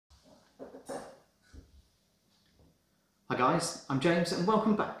Hi guys, I'm James and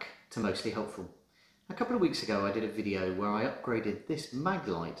welcome back to Mostly Helpful. A couple of weeks ago I did a video where I upgraded this mag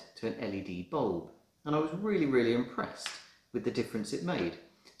light to an LED bulb and I was really impressed with the difference it made.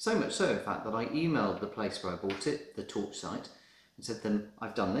 So much so in fact that I emailed the place where I bought it, the torch site, and said to them,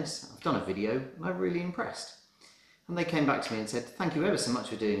 I've done this, I've done a video and I'm really impressed. And they came back to me and said, thank you ever so much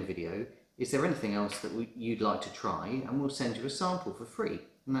for doing a video. Is there anything else that you'd like to try, and we'll send you a sample for free.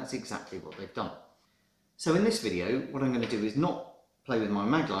 And that's exactly what they've done. So in this video, what I'm going to do is not play with my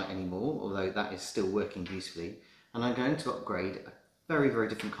mag light anymore, although that is still working beautifully, and I'm going to upgrade a very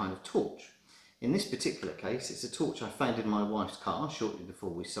different kind of torch. In this particular case, it's a torch I found in my wife's car shortly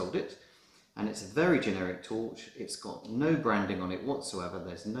before we sold it, and it's a very generic torch. It's got no branding on it whatsoever,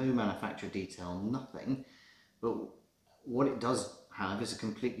 there's no manufacturer detail, nothing, but what it does have is a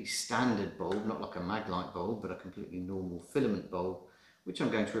completely standard bulb, not like a mag light bulb, but a completely normal filament bulb, which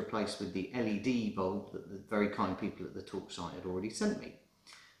I'm going to replace with the LED bulb that the very kind people at the torch site had already sent me.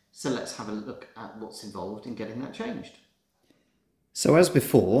 So let's have a look at what's involved in getting that changed. So as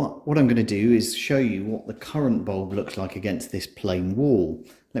before, what I'm going to do is show you what the current bulb looks like against this plain wall.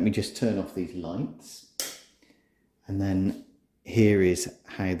 Let me just turn off these lights. And then here is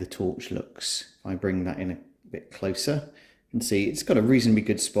how the torch looks. If I bring that in a bit closer, you can see it's got a reasonably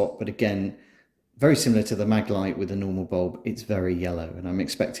good spot, but again, very similar to the mag light with a normal bulb, it's very yellow, and I'm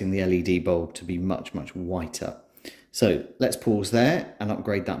expecting the LED bulb to be much whiter. So let's pause there and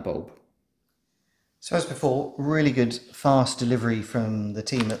upgrade that bulb. So as before, really good fast delivery from the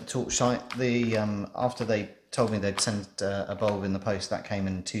team at the torch site. After they told me they'd sent a bulb in the post, that came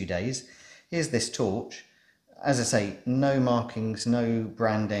in 2 days. Here's this torch. As I say, no markings, no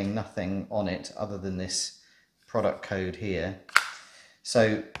branding, nothing on it other than this product code here.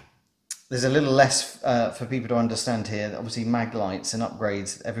 So there's a little less for people to understand here. Obviously mag lights and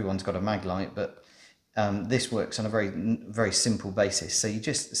upgrades, everyone's got a mag light, but this works on a very simple basis. So you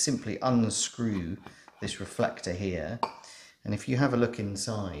just simply unscrew this reflector here, and if you have a look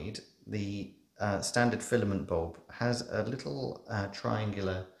inside, the standard filament bulb has a little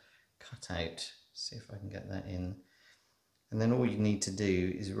triangular cutout. See if I can get that in. And then all you need to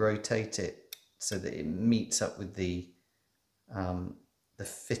do is rotate it so that it meets up with the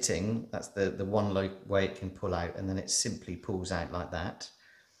fitting. That's the one way it can pull out, and then it simply pulls out like that.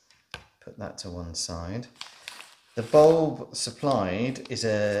 Put that to one side. The bulb supplied is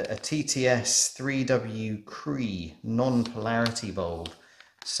a TTS 3W Cree non-polarity bulb.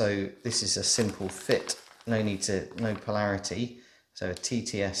 So this is a simple fit, no polarity. So a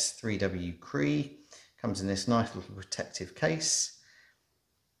TTS 3W Cree comes in this nice little protective case.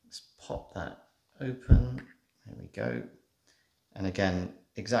 Let's pop that open. There we go. And again,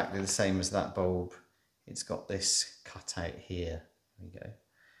 exactly the same as that bulb, it's got this cutout here. There we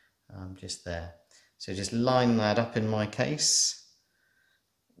go, just there. So just line that up in my case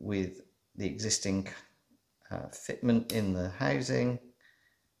with the existing fitment in the housing.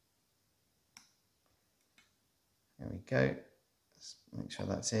 There we go. Let's make sure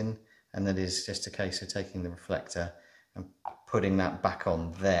that's in. And that is just a case of taking the reflector and putting that back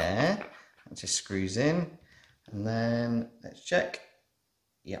on there. It just screws in. And then let's check.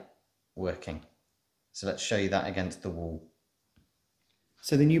 Yeah, working. So let's show you that against the wall.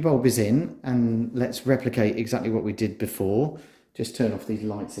 So the new bulb is in, and let's replicate exactly what we did before. Just turn off these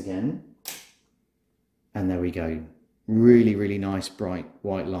lights again. And there we go. Really nice bright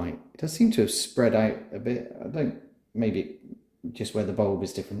white light. It does seem to have spread out a bit. Maybe just where the bulb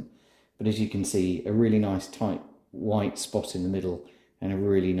is different. But as you can see, a really nice tight white spot in the middle and a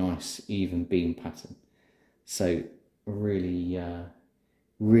really nice even beam pattern. So really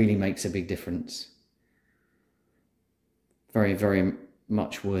makes a big difference. Very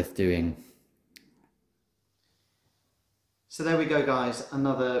much worth doing. So there we go guys,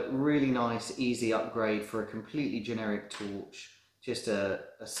 another really nice easy upgrade for a completely generic torch. Just a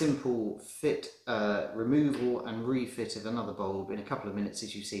simple fit, removal and refit of another bulb in a couple of minutes,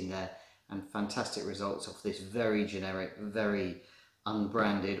 as you've seen there, and fantastic results off this very generic, very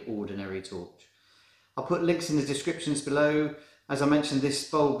unbranded ordinary torch. I'll put links in the descriptions below. As I mentioned, this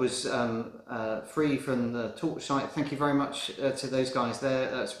bulb was free from the torch site. Thank you very much to those guys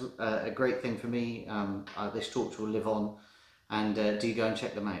there. That's a great thing for me. This torch will live on, and do go and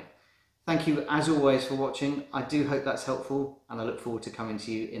check them out. Thank you as always for watching. I do hope that's helpful, and I look forward to coming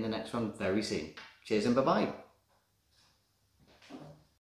to you in the next one very soon. Cheers and bye-bye.